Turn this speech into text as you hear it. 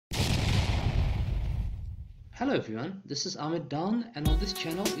Hello everyone, this is Ahmed Down, and on this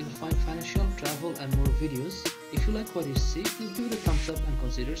channel you'll find financial, travel and more videos. If you like what you see, please give it a thumbs up and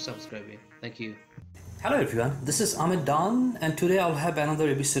consider subscribing. Thank you. Hello everyone, this is Ahmed Down, and today I'll have another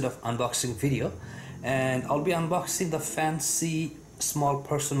episode of unboxing video, and I'll be unboxing the Fancii small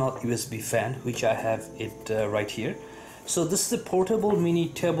personal USB fan, which I have it right here. So this is a portable mini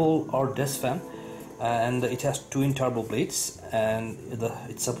table or desk fan, and it has twin turbo blades, and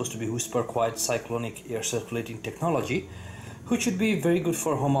it's supposed to be whisper quiet cyclonic air circulating technology, which should be very good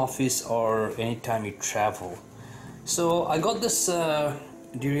for home office or anytime you travel. So I got this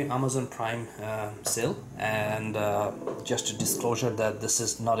during Amazon Prime sale, and just a disclosure that this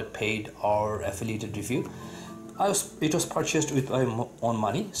is not a paid or affiliated review. It was purchased with my own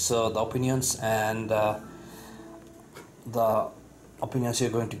money, so the opinions and the opinions you're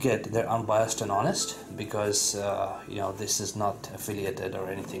going to get, they're unbiased and honest, because this is not affiliated or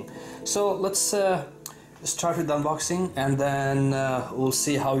anything. So let's start with the unboxing, and then we'll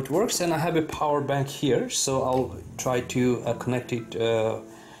see how it works. And I have a power bank here, so I'll try to connect it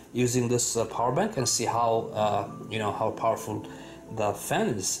using this power bank and see how how powerful the fan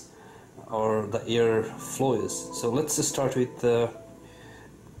is, or the air flow is. So let's start with the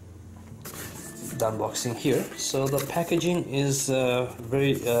unboxing here. So the packaging is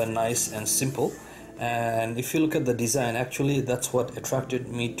very nice and simple, and if you look at the design, actually that's what attracted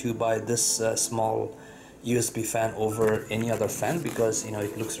me to buy this small USB fan over any other fan, because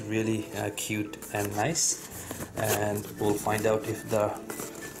it looks really cute and nice. And we'll find out if the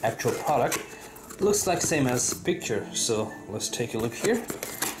actual product looks like same as picture. So let's take a look here.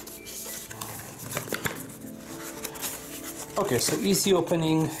 Okay, so easy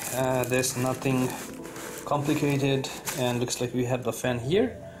opening, there's nothing complicated, and looks like we have the fan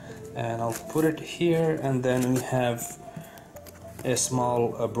here, and I'll put it here, and then we have a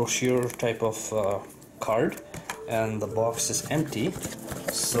small brochure type of card, and the box is empty,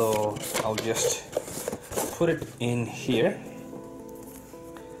 so I'll just put it in here.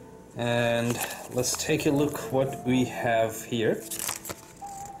 And let's take a look what we have here.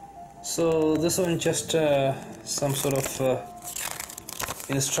 So this one just some sort of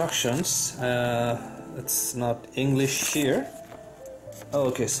instructions. It's not English here.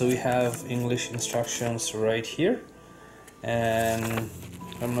 Okay, so we have English instructions right here, and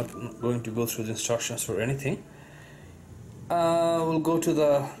I'm not going to go through the instructions or anything. We'll go to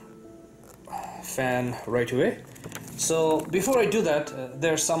the fan right away. So before I do that,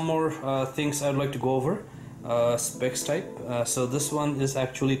 there are some more things I'd like to go over. Specs type. So this one is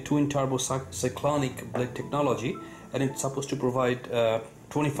actually twin turbo cyclonic blade technology, and it's supposed to provide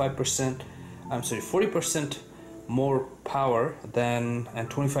 40% more power than, and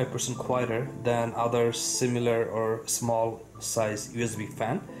 25% quieter than other similar or small size USB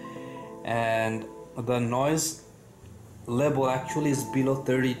fan. And the noise level actually is below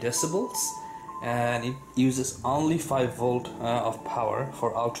 30 decibels, and it uses only 5 volt of power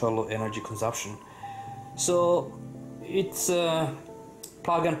for ultra low energy consumption. So it's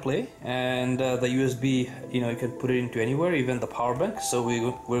plug and play, and the USB, you can put it into anywhere, even the power bank. So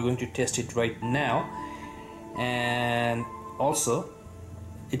we're going to test it right now. And also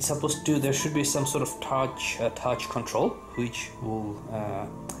it's supposed to, there should be some sort of touch control, which will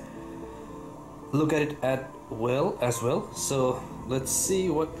look at it as well. So let's see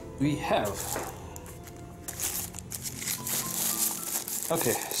what we have.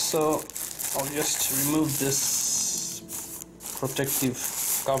 Okay, so I'll just remove this protective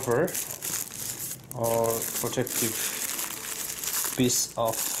cover or protective piece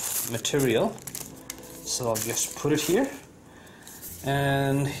of material. So I'll just put it here,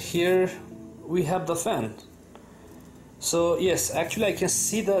 and here we have the fan. So yes, actually I can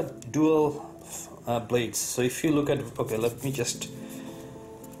see the dual blades. So if you look at, okay, let me just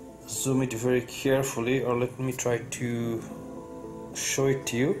zoom it very carefully, or let me try to show it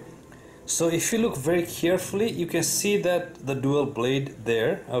to you. So if you look very carefully, you can see that the dual blade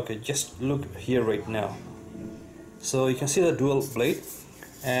there. Okay, just look here right now. So you can see the dual blade,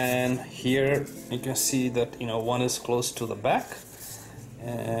 and here you can see that one is close to the back,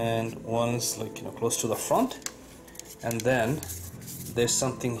 and one is close to the front, and then there's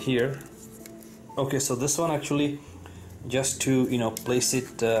something here. Okay, so this one actually just to place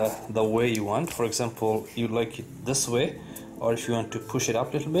it the way you want. For example, you like it this way, or if you want to push it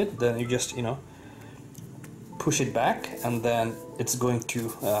up a little bit, then you just push it back, and then it's going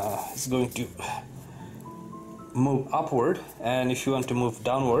to move upward. And if you want to move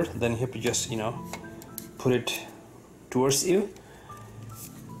downward, then you have to just put it towards you.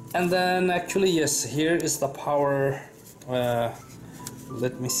 And then actually, yes, here is the power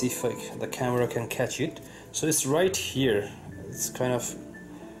let me see if the camera can catch it. So it's right here. It's kind of,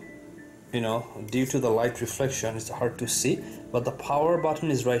 you know, due to the light reflection it's hard to see, but the power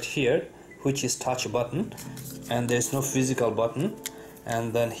button is right here, which is touch button, and there's no physical button.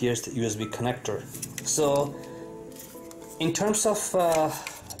 And then here's the USB connector. So in terms of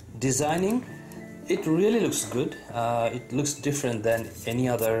designing, it really looks good. It looks different than any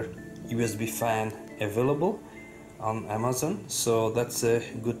other USB fan available on Amazon, so that's a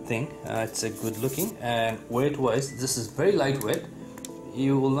good thing. It's a good looking, and weight wise this is very lightweight.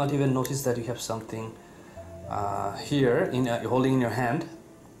 You will not even notice that you have something here holding in your hand.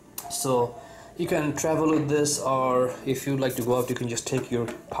 So you can travel with this, or if you'd like to go out, you can just take your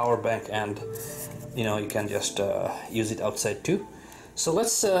power bank and, you know, you can just use it outside too. So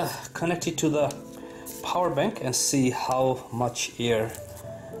let's connect it to the power bank and see how much air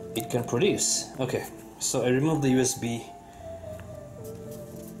it can produce. Okay, so I remove the USB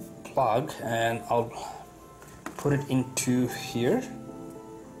plug and I'll put it into here.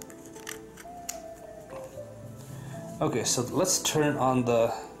 Okay, so let's turn on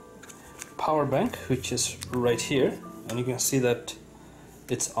the power bank, which is right here, and you can see that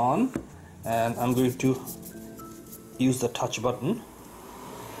it's on, and I'm going to use the touch button.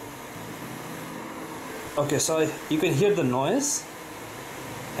 Okay, so you can hear the noise,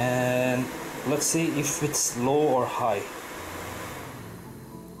 and let's see if it's low or high.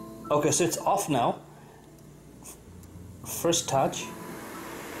 Okay, so it's off now. First touch,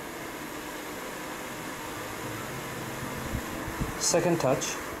 second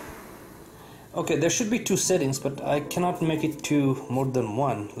touch. Okay, there should be two settings, but I cannot make it to more than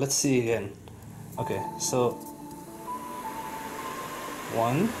one. Let's see again. Okay, so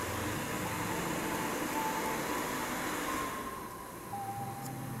one,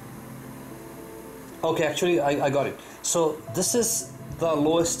 okay, actually I got it. So this is the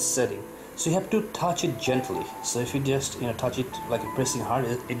lowest setting, so you have to touch it gently. So if you just, you know, touch it like you're pressing hard,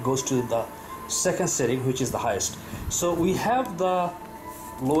 it goes to the second setting, which is the highest. So we have the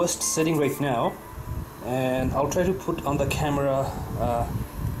lowest setting right now, and I'll try to put on the camera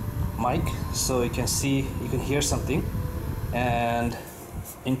mic so you can see, you can hear something. And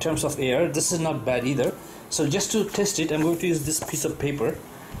in terms of air, this is not bad either. So just to test it, I'm going to use this piece of paper,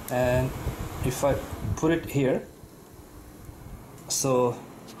 and if I put it here, so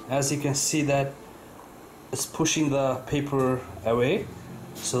as you can see that it's pushing the paper away.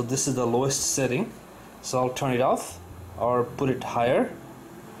 So this is the lowest setting, so I'll turn it off or put it higher.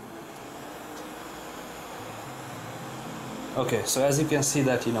 Okay, so as you can see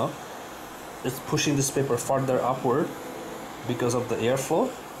that, you know, it's pushing this paper farther upward because of the airflow.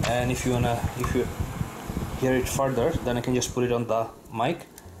 And if you hear it further, then I can just put it on the mic.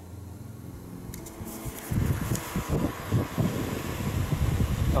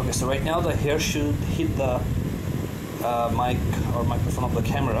 Okay, so right now the hair should hit the mic or microphone of the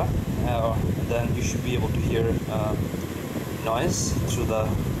camera, then you should be able to hear noise through the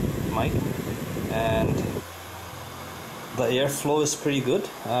mic, and the airflow is pretty good.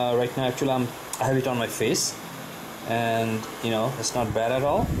 Right now actually I have it on my face, and you know, it's not bad at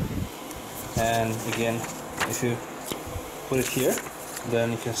all. And again, if you put it here,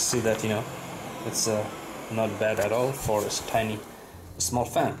 then you can see that, you know, it's not bad at all for a tiny small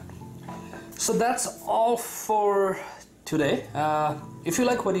fan. So that's all for today. If you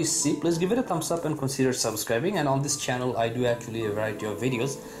like what you see, please give it a thumbs up and consider subscribing. And on this channel I do actually a variety of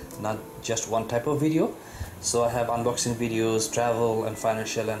videos, not just one type of video. So I have unboxing videos, travel and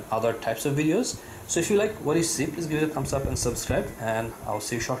financial and other types of videos. So if you like what you see, please give it a thumbs up and subscribe, and I'll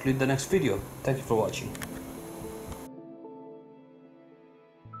see you shortly in the next video. Thank you for watching.